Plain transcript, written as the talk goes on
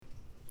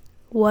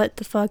What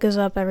the fuck is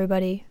up,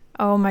 everybody?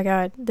 Oh my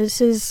god,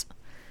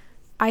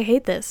 I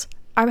hate this.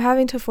 I'm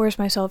having to force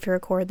myself to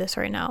record this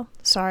right now.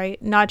 Sorry,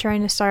 not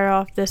trying to start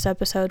off this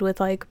episode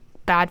with like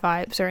bad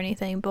vibes or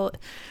anything, but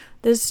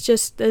this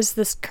is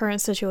this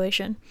current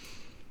situation.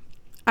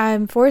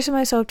 I'm forcing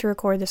myself to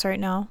record this right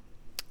now.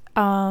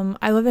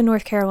 I live in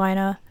North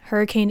Carolina.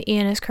 Hurricane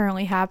Ian is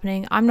currently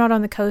happening. I'm not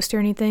on the coast or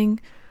anything.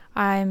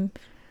 I'm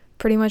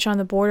pretty much on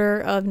the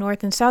border of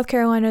North and South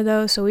Carolina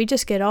though, so we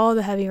just get all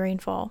the heavy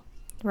rainfall.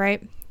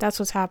 Right? That's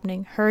what's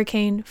happening.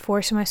 Hurricane,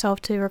 forcing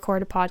myself to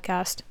record a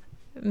podcast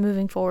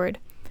moving forward.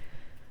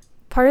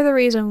 Part of the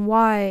reason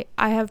why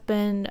I have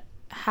been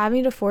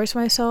having to force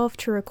myself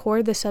to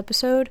record this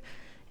episode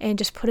and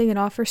just putting it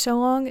off for so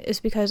long is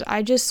because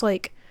I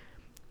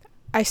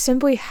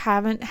simply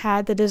haven't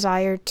had the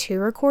desire to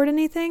record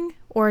anything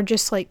or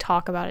just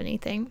talk about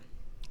anything.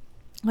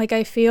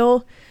 I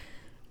feel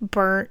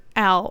burnt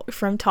out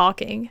from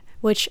talking,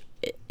 which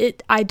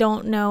I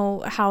don't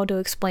know how to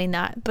explain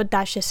that, but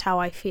that's just how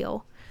I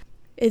feel.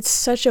 It's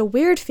such a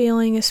weird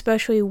feeling,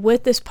 especially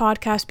with this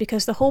podcast,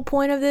 because the whole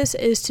point of this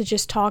is to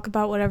just talk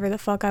about whatever the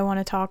fuck I want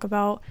to talk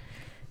about,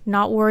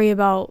 not worry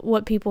about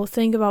what people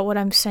think about what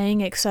I'm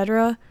saying,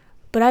 etc.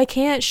 But I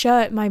can't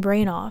shut my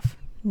brain off,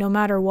 no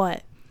matter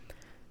what.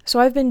 So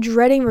I've been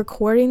dreading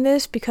recording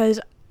this because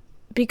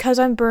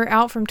I'm burnt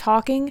out from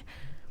talking.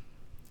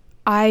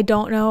 I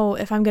don't know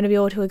if I'm going to be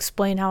able to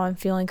explain how I'm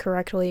feeling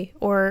correctly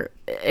or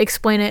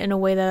explain it in a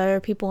way that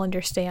other people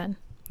understand.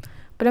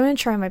 But I'm going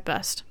to try my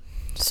best.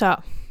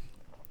 So,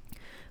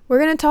 we're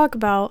going to talk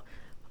about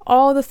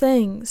all the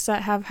things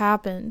that have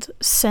happened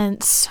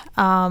since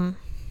I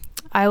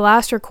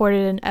last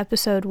recorded an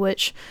episode,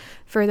 which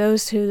for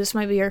those who this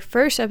might be your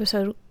first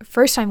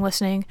time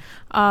listening,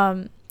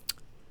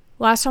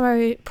 last time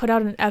I put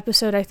out an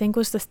episode, I think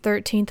was the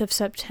 13th of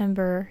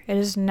September. It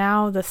is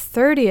now the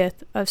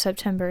 30th of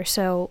September,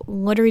 so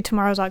literally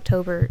tomorrow's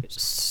October.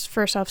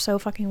 First off, so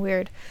fucking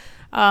weird.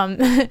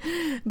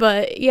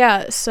 But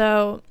yeah,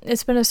 so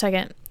it's been a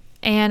second.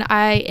 And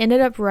I ended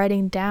up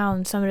writing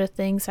down some of the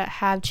things that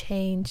have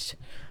changed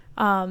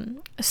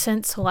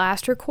since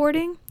last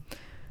recording.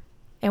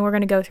 And we're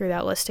going to go through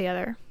that list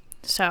together.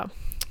 So,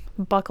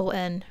 buckle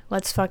in.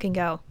 Let's fucking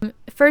go.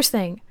 First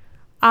thing,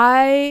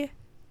 I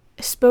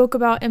spoke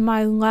about in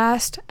my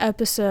last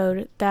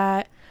episode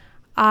that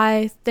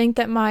I think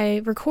that my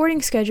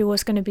recording schedule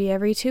was going to be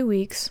every 2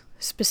 weeks,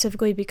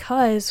 specifically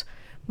because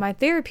my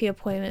therapy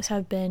appointments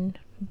have been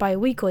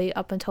bi-weekly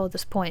up until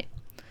this point.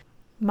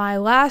 My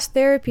last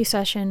therapy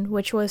session,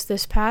 which was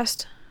this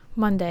past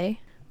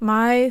Monday,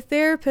 my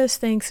therapist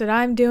thinks that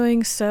I'm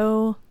doing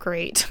so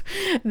great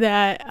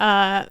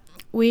that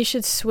we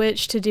should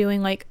switch to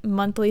doing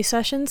monthly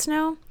sessions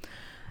now.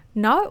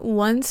 Not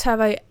once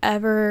have I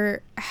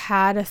ever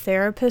had a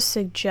therapist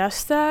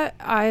suggest that.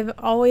 I've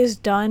always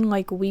done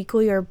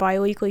weekly or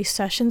bi-weekly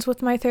sessions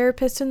with my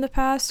therapist in the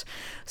past,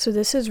 so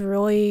this is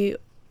really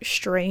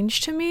strange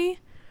to me.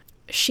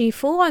 She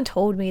full on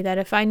told me that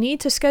if I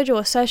need to schedule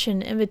a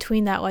session in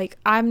between that,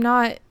 I'm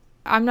not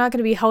going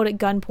to be held at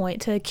gunpoint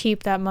to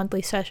keep that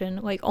monthly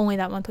session, only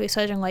that monthly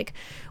session.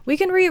 We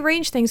can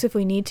rearrange things if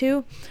we need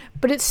to,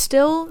 but it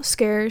still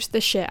scares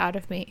the shit out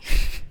of me.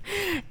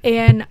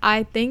 And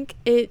I think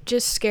it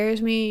just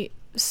scares me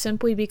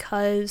simply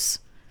because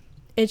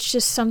it's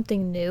just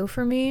something new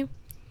for me.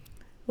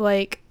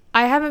 I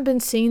haven't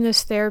been seeing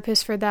this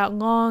therapist for that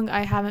long.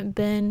 I haven't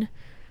been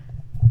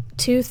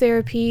to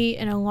therapy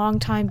in a long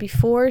time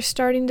before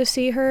starting to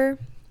see her.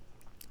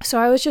 So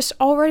I was just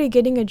already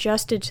getting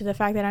adjusted to the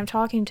fact that I'm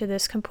talking to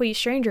this complete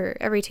stranger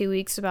every 2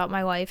 weeks about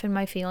my life and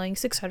my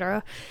feelings,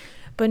 etc.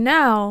 But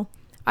now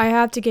I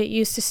have to get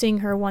used to seeing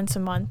her once a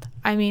month.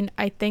 I mean,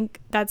 I think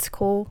that's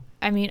cool.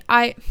 I mean,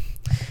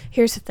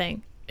 here's the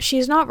thing.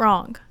 She's not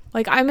wrong.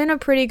 I'm in a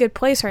pretty good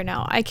place right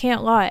now. I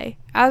can't lie.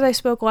 As I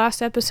spoke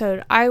last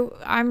episode,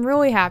 I'm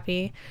really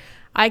happy.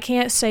 I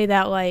can't say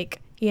that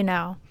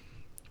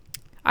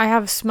I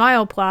have a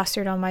smile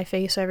plastered on my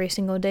face every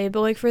single day,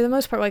 but for the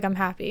most part, I'm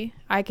happy.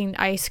 I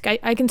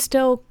can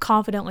still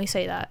confidently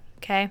say that,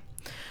 okay?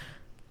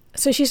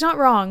 So she's not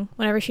wrong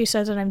whenever she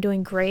says that I'm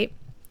doing great.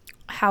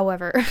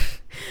 However,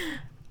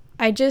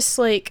 I just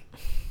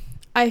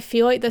I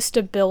feel like the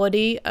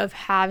stability of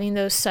having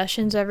those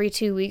sessions every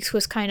 2 weeks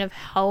was kind of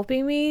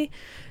helping me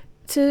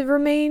to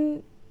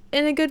remain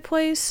in a good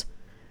place.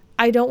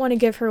 I don't want to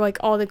give her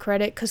all the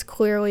credit because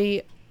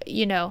clearly,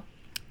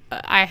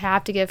 I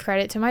have to give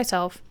credit to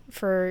myself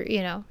for,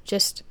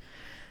 just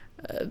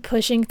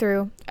pushing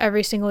through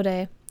every single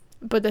day.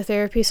 But the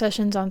therapy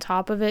sessions on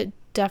top of it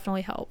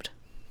definitely helped.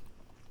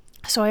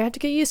 So I have to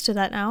get used to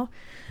that now.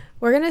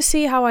 We're going to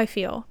see how I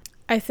feel.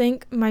 I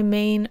think my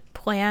main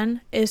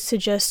plan is to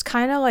just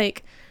kind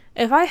of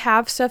if I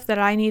have stuff that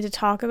I need to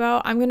talk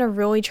about, I'm going to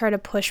really try to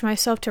push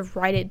myself to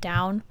write it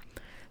down.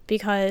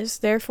 Because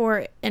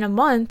therefore, in a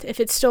month, if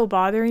it's still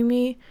bothering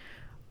me,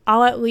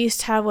 I'll at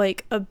least have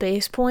a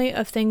base point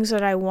of things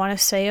that I want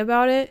to say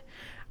about it.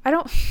 I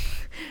don't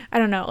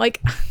know.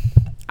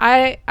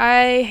 I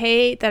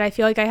hate that I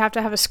feel like I have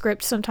to have a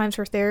script sometimes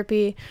for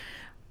therapy.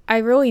 I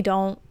really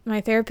don't.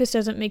 My therapist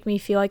doesn't make me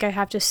feel like I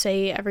have to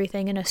say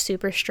everything in a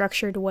super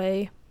structured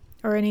way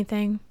or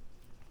anything.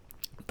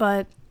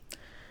 But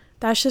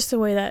that's just the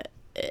way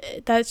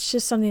that's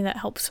just something that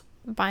helps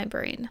my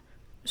brain.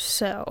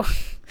 So,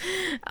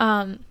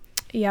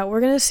 yeah,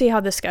 we're going to see how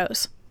this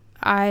goes.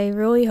 I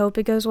really hope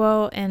it goes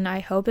well, and I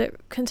hope it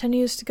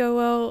continues to go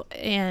well.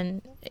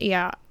 And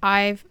yeah,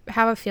 I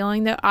have a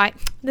feeling that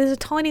there's a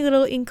tiny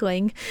little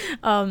inkling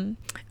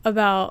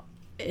about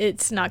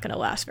it's not going to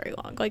last very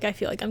long. Like, I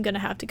feel like I'm going to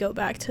have to go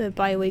back to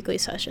bi-weekly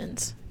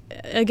sessions.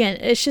 Again,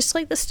 it's just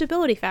like the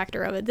stability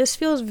factor of it. This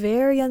feels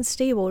very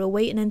unstable to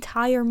wait an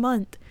entire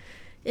month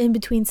in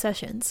between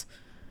sessions.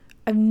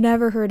 I've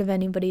never heard of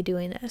anybody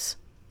doing this.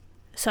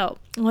 So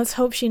let's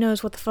hope she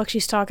knows what the fuck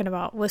she's talking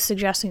about with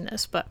suggesting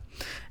this. But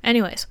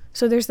anyways,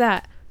 so there's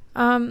that.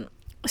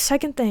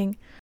 Second thing,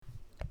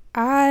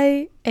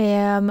 I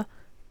am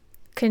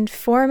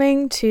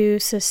conforming to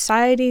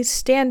society's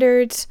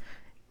standards.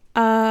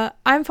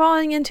 I'm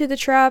falling into the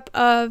trap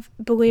of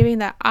believing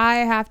that I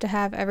have to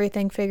have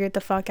everything figured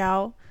the fuck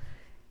out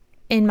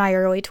in my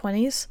early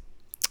 20s.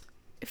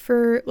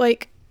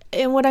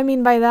 And what I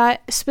mean by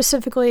that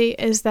specifically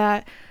is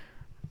that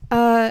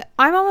I'm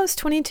almost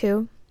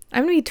 22.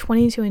 I'm going to be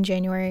 22 in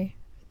January.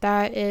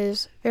 That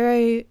is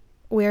very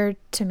weird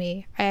to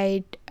me.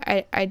 I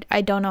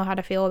don't know how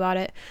to feel about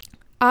it.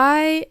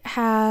 I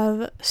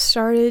have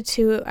started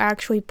to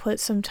actually put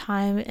some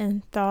time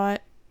and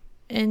thought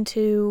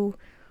into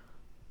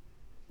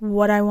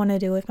what I want to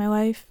do with my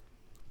life,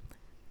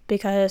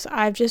 because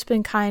I've just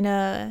been kind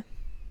of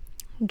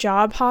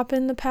job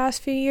hopping the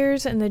past few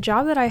years, and the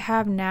job that I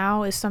have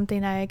now is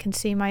something that I can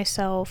see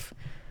myself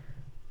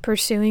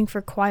pursuing for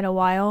quite a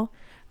while.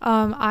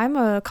 I'm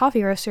a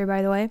coffee roaster,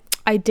 by the way.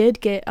 I did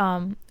get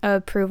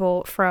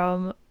approval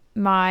from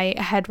my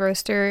head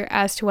roaster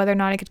as to whether or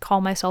not I could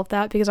call myself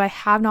that, because I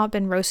have not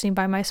been roasting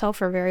by myself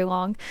for very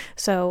long.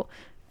 So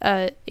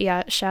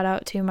yeah, shout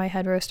out to my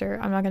head roaster.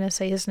 I'm not going to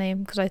say his name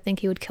because I think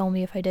he would kill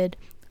me if I did.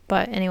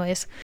 But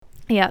anyways,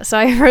 yeah, so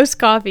I roast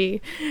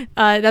coffee.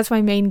 That's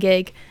my main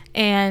gig.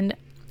 And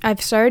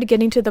I've started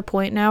getting to the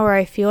point now where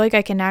I feel like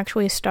I can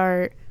actually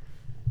start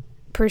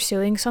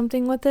pursuing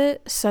something with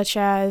it, such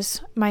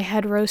as my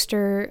head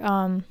roaster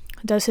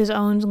does his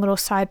own little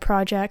side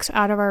projects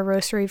out of our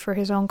roastery for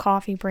his own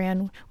coffee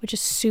brand, which is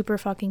super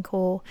fucking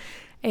cool.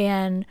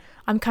 And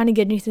I'm kind of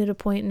getting to the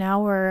point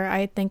now where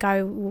I think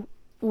I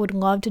would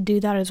love to do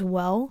that as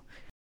well.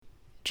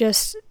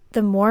 Just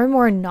the more and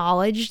more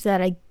knowledge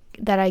that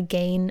I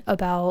gain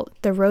about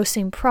the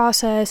roasting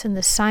process and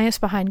the science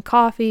behind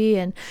coffee,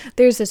 and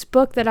there's this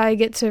book that I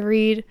get to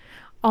read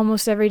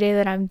almost every day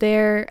that I'm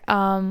there.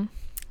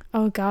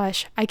 Oh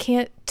gosh, I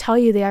can't tell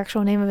you the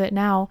actual name of it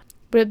now,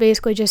 but it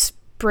basically just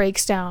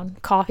breaks down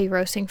coffee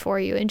roasting for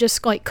you and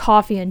just like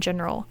coffee in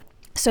general.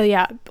 So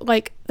yeah,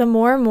 like the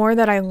more and more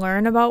that I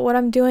learn about what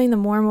I'm doing, the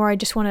more and more I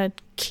just want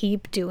to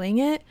keep doing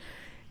it.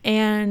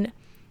 And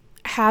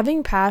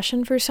having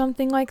passion for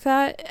something like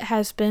that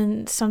has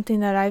been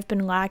something that I've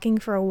been lacking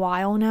for a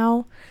while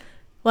now.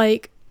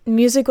 Like,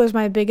 music was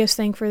my biggest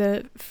thing for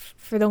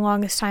the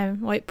longest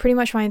time, like pretty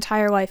much my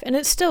entire life, and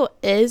it still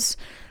is.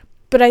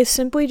 But I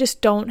simply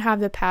just don't have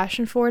the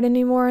passion for it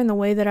anymore in the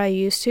way that I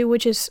used to,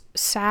 which is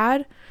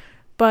sad.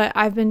 But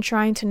I've been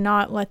trying to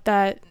not let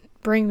that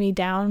bring me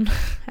down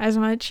as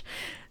much.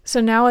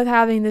 So now with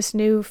having this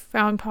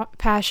newfound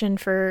passion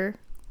for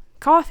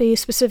coffee,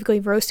 specifically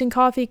roasting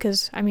coffee,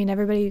 because I mean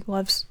everybody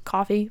loves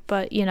coffee,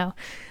 but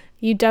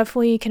you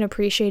definitely can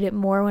appreciate it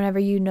more whenever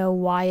you know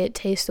why it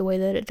tastes the way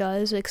that it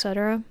does,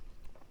 etc.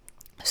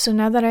 So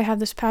now that I have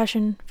this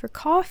passion for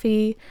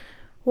coffee,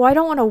 well, I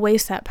don't want to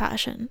waste that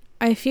passion.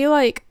 I feel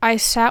like I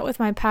sat with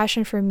my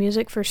passion for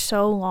music for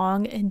so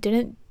long and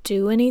didn't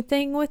do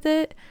anything with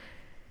it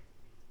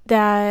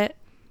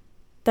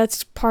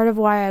that's part of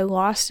why I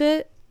lost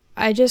it.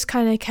 I just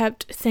kind of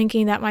kept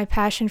thinking that my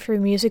passion for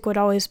music would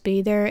always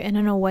be there, and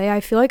in a way I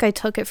feel like I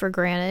took it for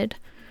granted,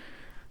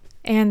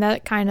 and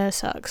that kind of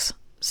sucks.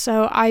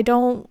 So I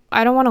don't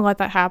want to let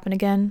that happen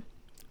again.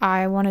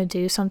 I want to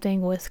do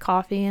something with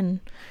coffee, and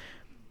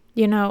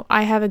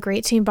I have a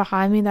great team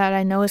behind me that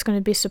I know is going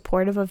to be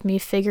supportive of me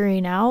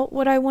figuring out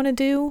what I want to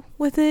do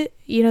with it.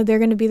 They're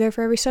going to be there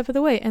for every step of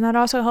the way, and that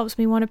also helps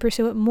me want to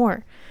pursue it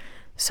more.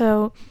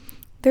 So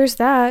there's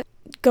that.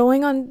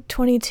 Going on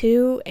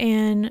 22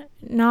 and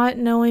not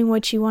knowing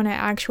what you want to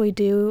actually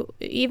do.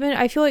 Even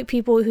I feel like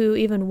people who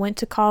even went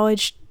to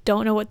college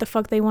don't know what the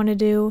fuck they want to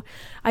do.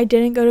 I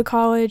didn't go to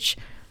college.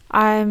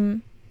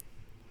 I'm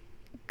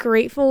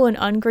grateful and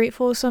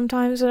ungrateful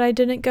sometimes that I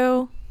didn't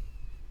go.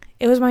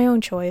 It was my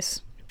own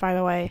choice, by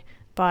the way,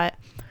 but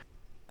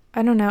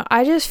I don't know.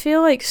 I just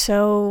feel like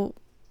so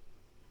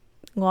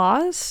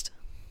lost,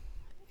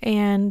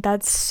 and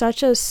that's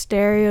such a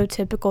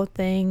stereotypical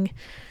thing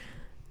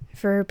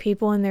for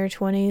people in their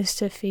 20s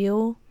to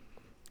feel,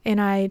 and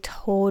I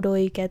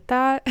totally get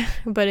that.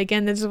 But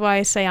again, this is why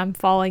I say I'm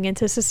falling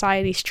into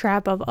society's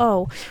trap of,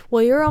 oh,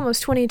 well, you're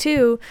almost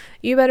 22,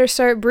 you better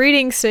start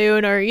breeding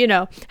soon,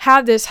 or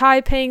have this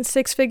high paying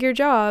 6-figure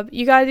job,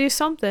 you gotta do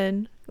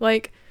something.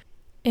 Like,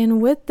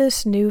 And with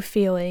this new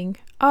feeling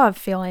of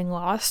feeling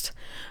lost,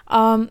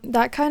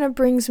 that kind of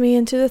brings me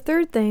into the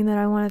third thing that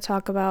I want to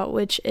talk about,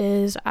 which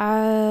is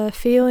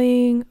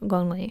feeling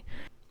lonely.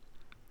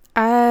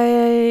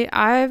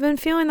 I've been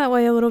feeling that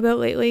way a little bit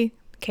lately,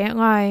 can't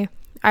lie.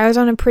 I was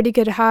on a pretty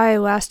good high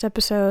last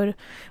episode,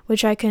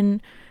 which I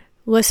can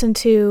listen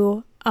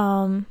to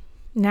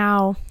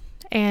now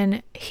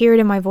and hear it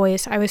in my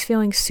voice. I was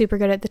feeling super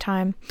good at the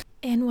time.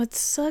 And what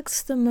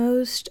sucks the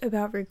most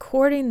about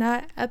recording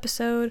that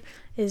episode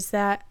is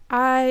that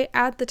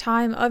at the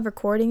time of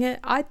recording it,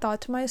 I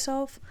thought to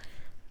myself,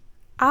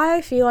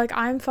 I feel like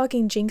I'm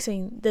fucking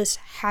jinxing this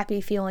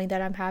happy feeling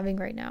that I'm having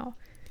right now.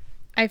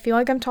 I feel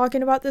like I'm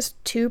talking about this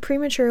too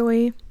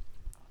prematurely,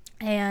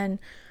 and,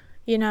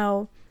 you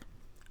know,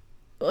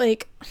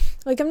 like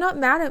I'm not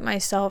mad at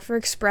myself for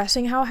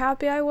expressing how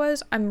happy I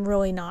was. I'm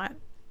really not.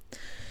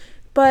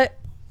 But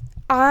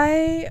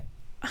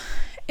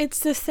it's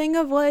the thing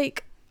of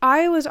like,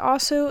 I was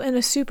also in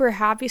a super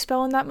happy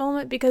spell in that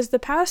moment, because the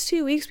past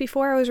 2 weeks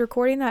before I was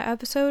recording that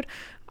episode,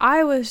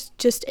 I was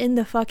just in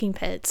the fucking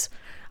pits.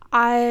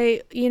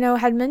 I,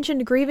 had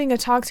mentioned grieving a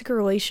toxic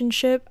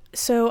relationship,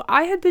 so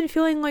I had been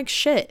feeling like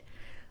shit.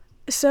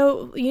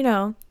 So,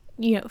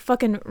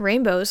 fucking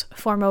rainbows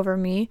form over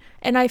me,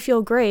 and I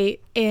feel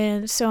great,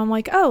 and so I'm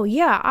like, oh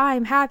yeah,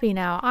 I'm happy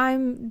now.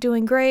 I'm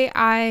doing great.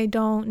 I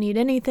don't need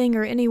anything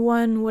or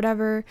anyone,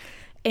 whatever,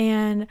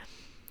 and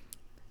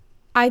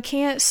I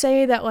can't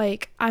say that,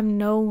 like, I'm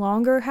no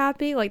longer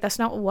happy. Like, that's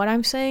not what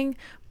I'm saying,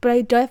 but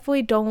I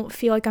definitely don't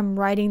feel like I'm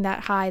riding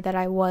that high that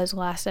I was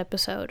last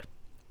episode.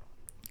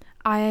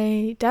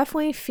 I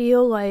definitely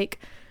feel like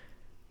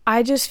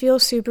I just feel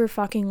super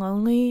fucking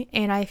lonely,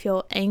 and I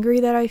feel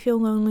angry that I feel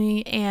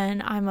lonely,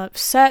 and I'm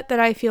upset that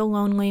I feel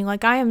lonely.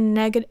 Like, I am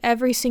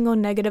every single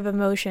negative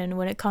emotion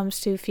when it comes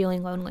to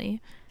feeling lonely.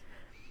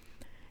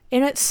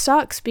 And it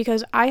sucks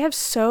because I have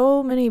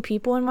so many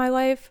people in my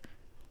life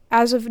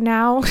as of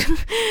now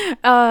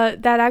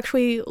that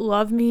actually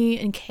love me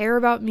and care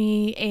about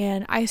me,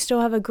 and I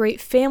still have a great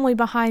family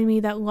behind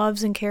me that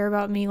loves and care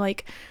about me,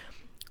 like,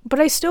 but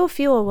I still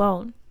feel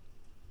alone.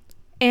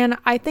 And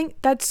I think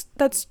that's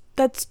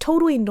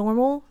totally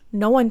normal.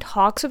 No one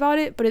talks about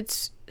it, but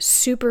it's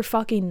super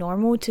fucking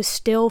normal to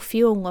still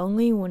feel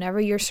lonely whenever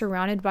you're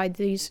surrounded by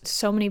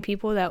so many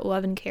people that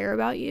love and care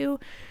about you.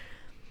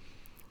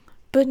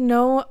 But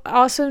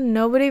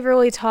nobody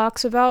really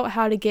talks about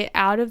how to get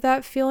out of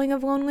that feeling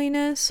of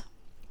loneliness.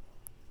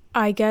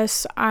 I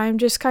guess I'm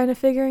just kind of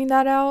figuring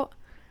that out.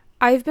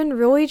 I've been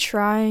really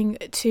trying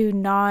to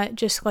not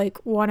just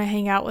like want to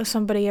hang out with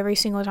somebody every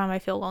single time I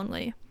feel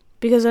lonely,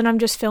 because then I'm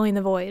just filling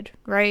the void,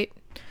 right?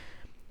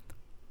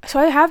 So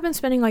I have been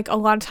spending like a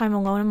lot of time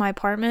alone in my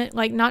apartment,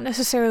 like not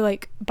necessarily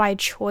like by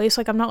choice,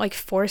 like I'm not like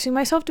forcing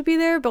myself to be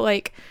there, but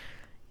like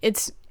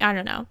I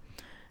don't know.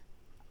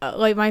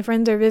 Like, my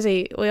friends are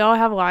busy. We all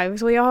have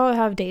lives. We all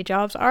have day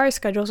jobs. Our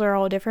schedules are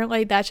all different.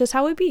 Like, that's just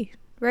how it be,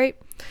 right?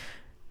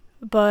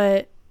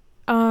 But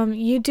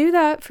you do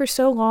that for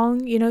so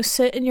long,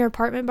 sit in your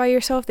apartment by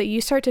yourself, that you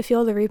start to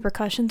feel the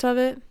repercussions of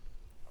it.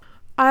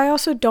 I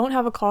also don't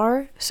have a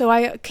car, so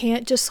I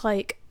can't just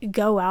like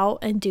go out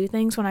and do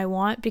things when I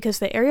want, because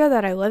the area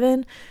that I live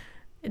in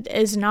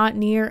is not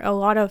near a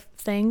lot of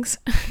things.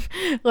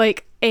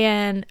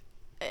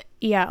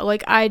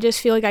 I just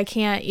feel like I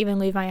can't even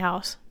leave my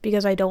house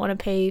because I don't want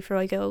to pay for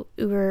like a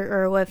Uber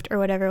or a Lyft or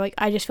whatever. Like,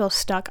 I just feel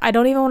stuck. I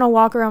don't even want to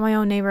walk around my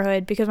own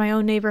neighborhood, because my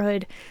own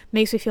neighborhood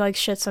makes me feel like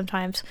shit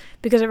sometimes,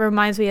 because it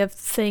reminds me of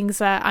things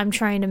that I'm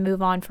trying to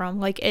move on from.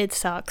 Like, it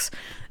sucks.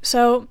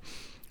 So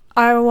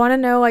I want to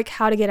know like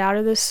how to get out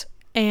of this,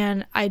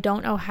 and I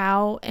don't know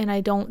how, and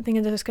I don't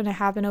think this is going to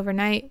happen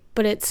overnight,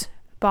 but it's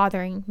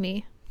bothering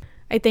me.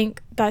 I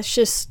think that's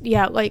just,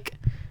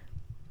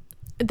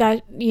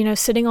 that,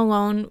 sitting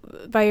alone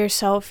by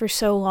yourself for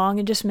so long,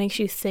 it just makes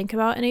you think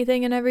about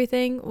anything and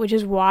everything, which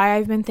is why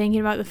I've been thinking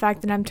about the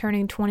fact that I'm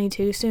turning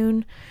 22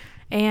 soon,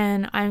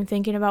 and I'm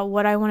thinking about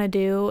what I want to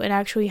do and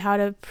actually how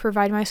to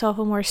provide myself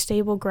a more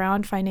stable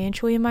ground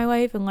financially in my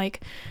life. And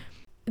like,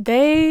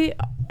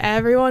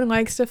 everyone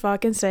likes to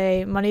fucking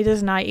say money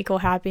does not equal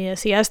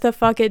happiness. Yes, the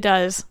fuck it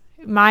does.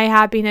 My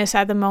happiness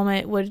at the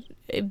moment would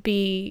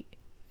be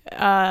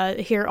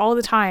here all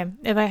the time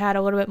if I had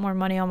a little bit more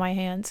money on my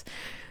hands.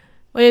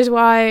 Which is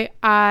why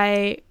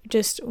I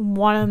just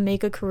want to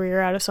make a career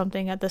out of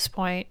something at this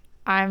point.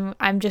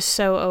 I'm just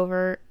so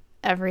over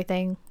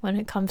everything when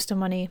it comes to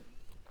money.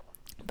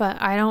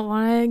 But I don't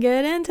want to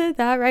get into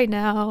that right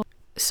now.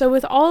 So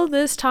with all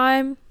this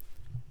time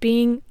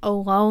being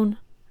alone,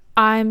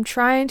 I'm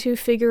trying to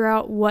figure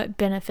out what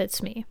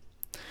benefits me.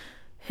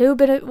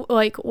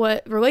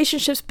 What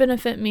relationships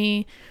benefit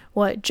me,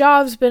 what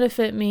jobs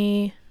benefit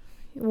me,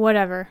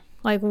 whatever.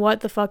 Like, what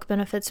the fuck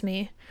benefits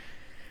me.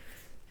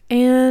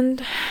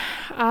 And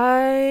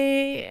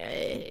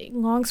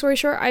long story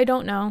short, I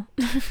don't know.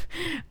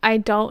 I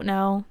don't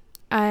know.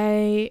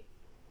 That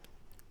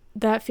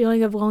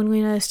feeling of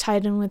loneliness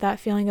tied in with that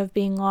feeling of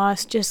being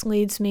lost just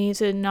leads me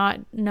to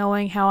not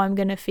knowing how I'm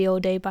going to feel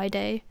day by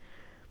day.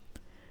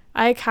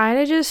 I kind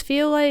of just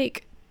feel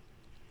like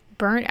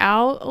burnt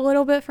out a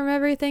little bit from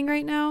everything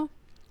right now.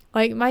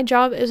 Like, my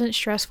job isn't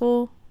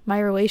stressful. My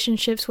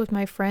relationships with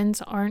my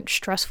friends aren't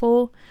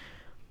stressful.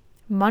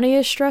 Money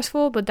is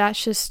stressful, but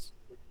that's just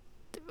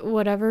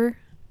whatever.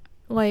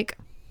 Like,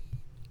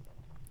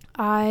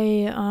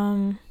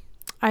 I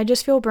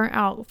just feel burnt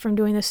out from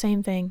doing the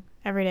same thing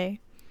every day.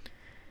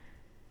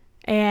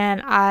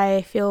 And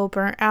I feel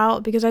burnt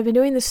out because I've been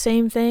doing the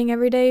same thing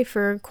every day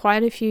for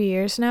quite a few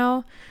years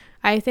now.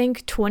 I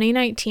think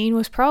 2019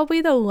 was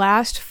probably the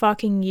last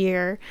fucking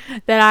year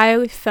that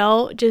I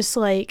felt just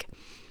like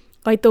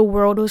the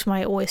world was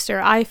my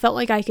oyster. I felt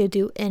like I could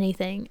do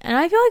anything. And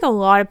I feel like a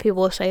lot of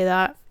people say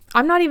that.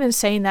 I'm not even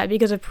saying that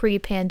because of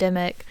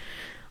pre-pandemic.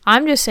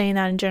 I'm just saying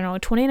that in general.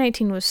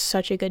 2019 was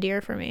such a good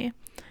year for me.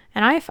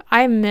 And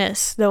I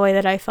miss the way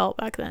that I felt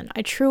back then.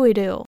 I truly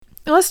do.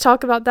 Let's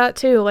talk about that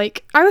too.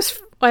 Like, I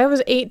was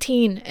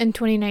 18 in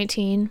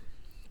 2019.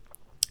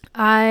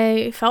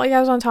 I felt like I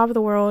was on top of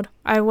the world.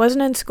 I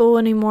wasn't in school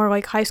anymore,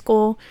 like high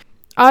school.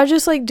 I was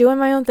just like doing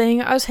my own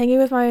thing. I was hanging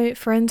with my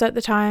friends at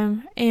the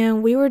time,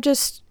 and we were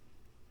just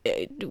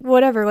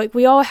whatever. Like,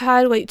 we all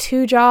had like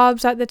 2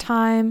 jobs at the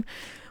time.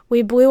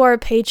 We blew our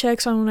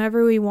paychecks on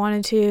whenever we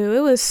wanted to.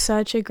 It was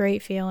such a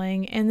great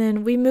feeling. And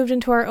then we moved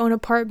into our own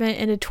apartment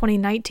into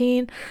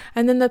 2019.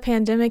 And then the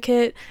pandemic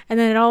hit. And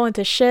then it all went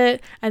to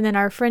shit. And then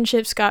our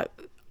friendships got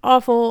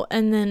awful.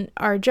 And then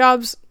our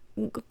jobs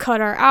cut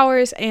our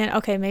hours. And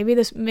okay,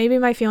 maybe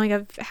my feeling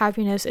of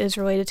happiness is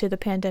related to the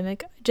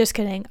pandemic. Just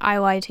kidding. I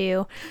lied to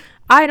you.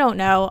 I don't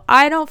know.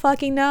 I don't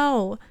fucking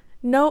know.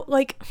 No,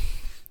 like,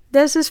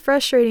 this is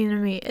frustrating to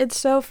me. It's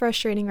so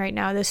frustrating right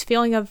now. This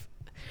feeling of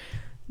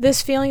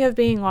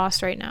being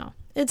lost right now.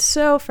 It's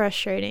so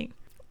frustrating.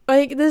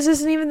 Like, this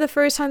isn't even the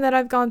first time that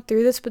I've gone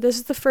through this, but this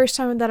is the first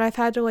time that I've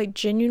had to like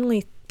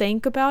genuinely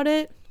think about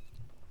it.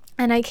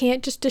 And I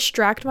can't just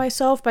distract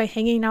myself by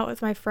hanging out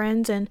with my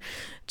friends and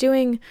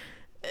doing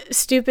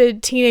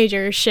stupid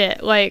teenager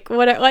shit. Like,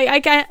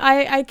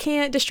 I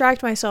can't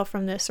distract myself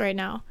from this right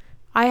now.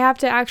 I have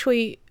to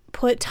actually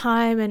put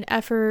time and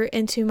effort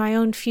into my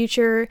own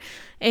future.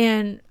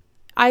 And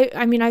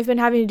I mean, I've been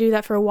having to do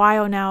that for a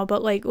while now,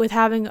 but like with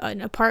having an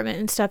apartment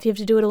and stuff, you have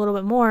to do it a little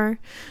bit more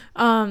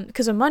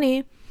because of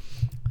money.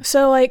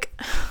 So like,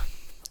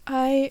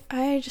 I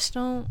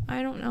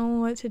don't know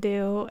what to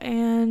do.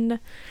 And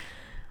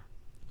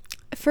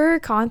for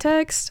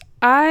context,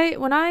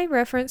 when I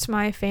reference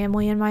my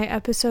family in my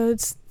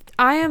episodes,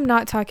 I am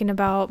not talking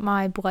about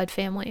my blood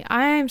family.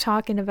 I am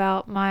talking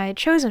about my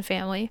chosen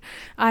family.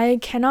 I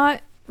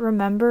cannot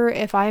remember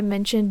if I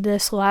mentioned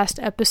this last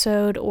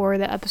episode or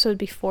the episode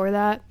before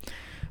that,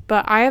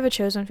 but I have a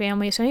chosen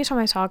family, so anytime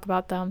I talk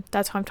about them,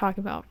 that's what I'm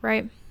talking about,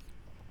 right?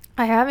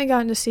 I haven't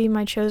gotten to see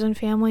my chosen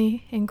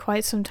family in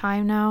quite some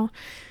time now,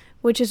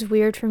 which is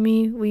weird for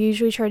me. We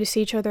usually try to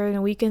see each other on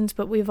the weekends,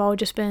 but we've all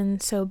just been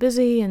so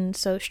busy and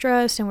so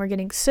stressed, and we're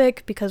getting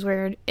sick because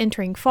we're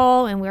entering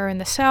fall and we're in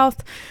the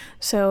South,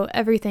 so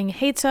everything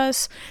hates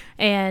us.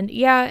 And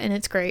yeah, and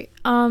it's great.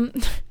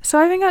 So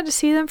I haven't got to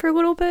see them for a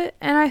little bit,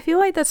 and I feel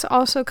like that's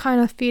also kind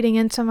of feeding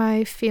into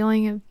my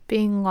feeling of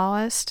being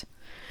lost,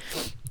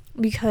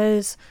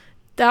 because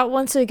that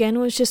once again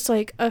was just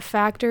like a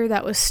factor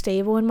that was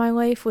stable in my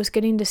life, was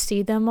getting to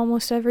see them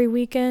almost every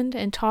weekend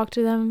and talk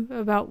to them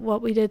about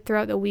what we did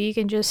throughout the week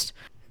and just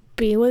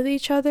be with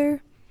each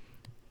other.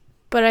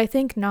 But I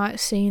think not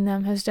seeing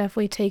them has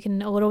definitely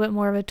taken a little bit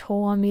more of a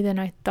toll on me than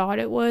I thought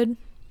it would,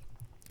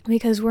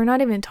 because we're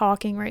not even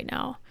talking right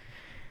now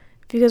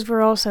because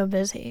we're all so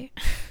busy.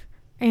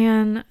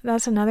 And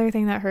that's another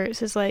thing that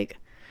hurts, is like,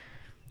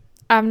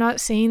 I'm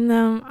not seeing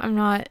them, I'm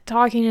not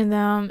talking to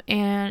them,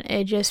 and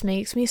it just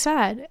makes me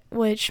sad,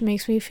 which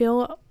makes me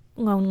feel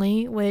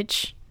lonely,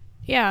 which,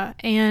 yeah,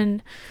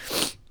 and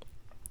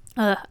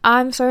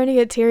I'm starting to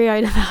get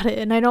teary-eyed about it,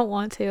 and I don't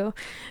want to,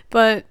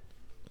 but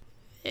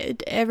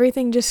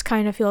everything just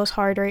kind of feels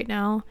hard right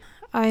now.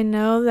 I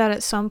know that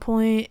at some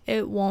point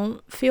it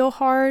won't feel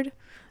hard.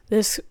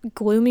 This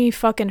gloomy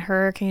fucking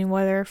hurricane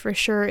weather for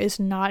sure is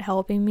not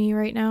helping me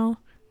right now,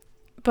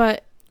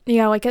 but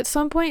yeah, like at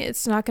some point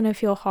it's not going to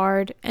feel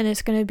hard and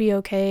it's going to be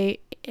okay.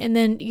 And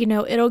then, you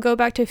know, it'll go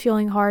back to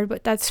feeling hard,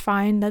 but that's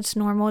fine. That's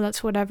normal.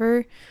 That's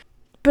whatever.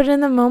 But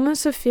in the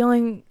moments of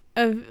feeling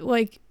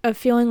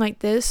like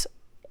this,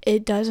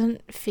 it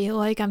doesn't feel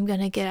like I'm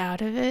going to get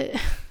out of it.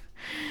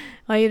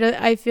 Like,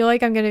 I feel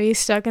like I'm going to be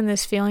stuck in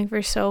this feeling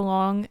for so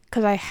long,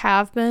 because I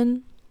have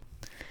been.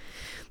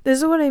 This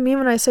is what I mean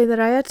when I say that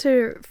I had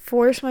to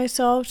force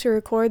myself to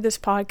record this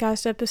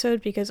podcast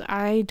episode, because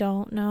I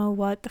don't know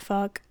what the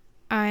fuck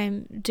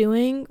I'm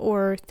doing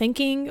or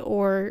thinking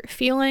or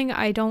feeling.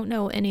 I don't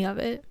know any of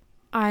it.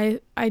 I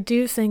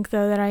do think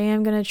though that I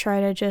am going to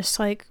try to just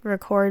like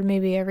record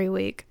maybe every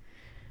week.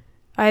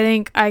 I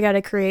think I got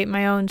to create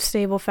my own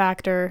stable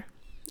factor,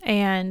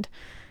 and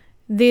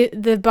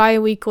the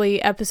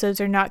bi-weekly episodes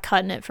are not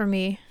cutting it for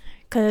me,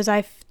 because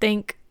I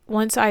think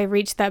once I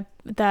reach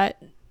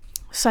that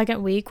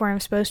second week where I'm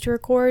supposed to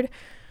record,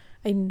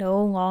 I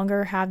no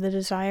longer have the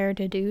desire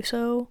to do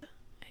so.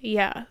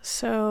 yeah,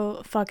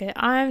 so fuck it.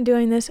 I'm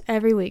doing this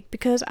every week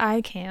because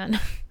I can.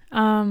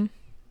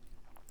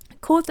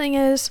 Cool thing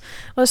is,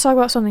 let's talk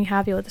about something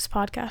happy with this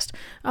podcast.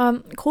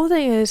 Cool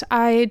thing is,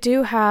 I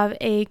do have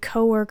a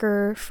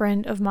coworker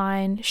friend of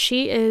mine.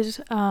 She is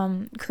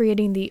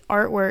creating the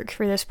artwork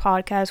for this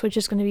podcast, which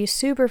is going to be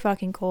super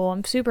fucking cool.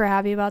 I'm super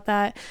happy about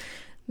that.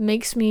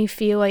 Makes me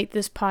feel like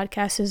this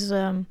podcast is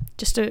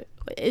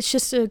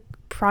just a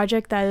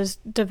project that is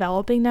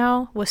developing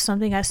now with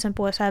something as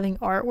simple as having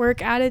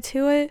artwork added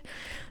to it.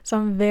 So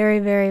I'm very,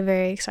 very,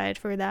 very excited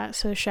for that.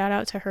 So shout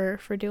out to her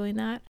for doing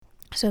that.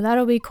 So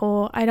that'll be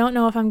cool. I don't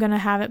know if I'm going to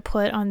have it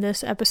put on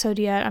this episode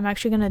yet. I'm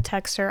actually going to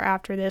text her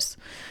after this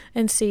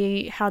and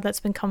see how that's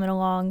been coming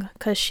along,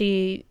 because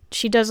she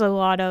does a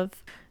lot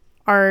of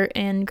art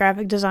and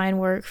graphic design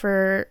work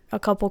for a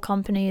couple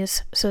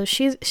companies. So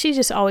she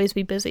just always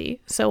be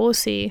busy. So we'll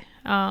see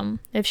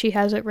if she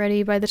has it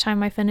ready by the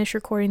time I finish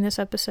recording this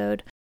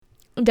episode.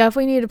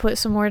 Definitely need to put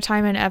some more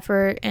time and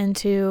effort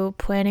into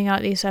planning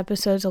out these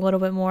episodes a little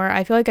bit more.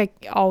 I feel like I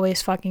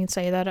always fucking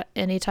say that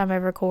anytime I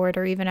record,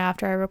 or even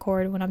after I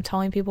record when I'm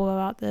telling people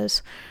about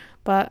this,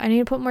 but I need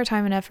to put more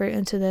time and effort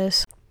into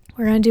this.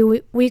 We're gonna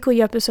do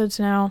weekly episodes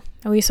now.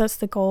 At least that's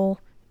the goal.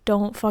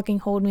 Don't fucking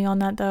hold me on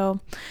that though.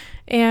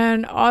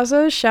 And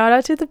also shout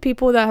out to the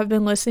people that have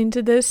been listening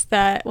to this,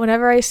 that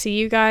whenever I see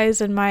you guys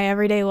in my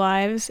everyday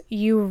lives,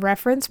 you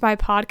reference my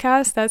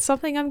podcast. That's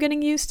something I'm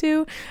getting used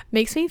to.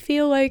 Makes me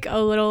feel like a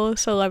little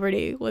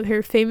celebrity with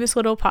her famous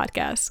little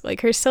podcast,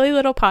 like her silly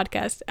little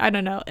podcast. I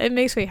don't know. It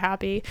makes me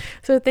happy.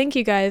 So thank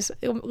you guys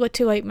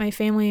to like my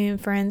family and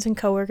friends and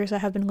coworkers that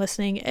have been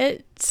listening.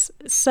 It's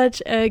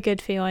such a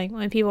good feeling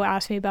when people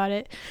ask me about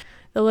it.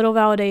 The little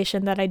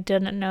validation that I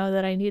didn't know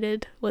that I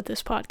needed with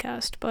this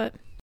podcast. But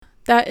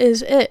that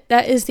is it.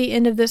 That is the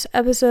end of this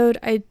episode.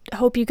 I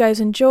hope you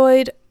guys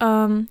enjoyed.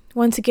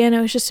 Once again,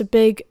 it was just a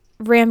big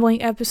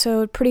rambling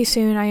episode. Pretty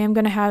soon I am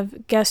going to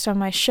have guests on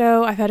my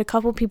show. I've had a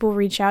couple people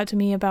reach out to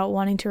me about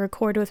wanting to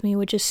record with me,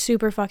 which is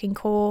super fucking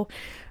cool.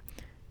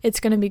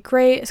 It's going to be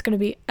great. It's going to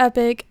be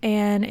epic,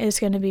 and it's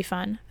going to be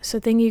fun. So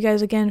thank you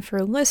guys again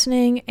for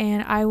listening,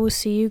 and I will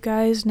see you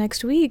guys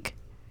next week.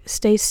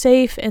 Stay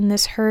safe in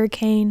this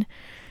hurricane.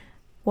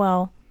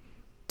 Well,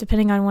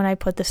 depending on when I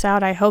put this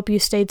out, I hope you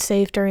stayed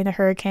safe during the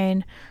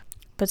hurricane,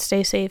 but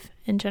stay safe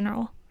in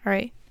general. All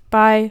right.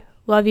 Bye.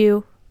 Love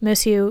you.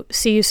 Miss you.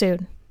 See you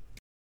soon.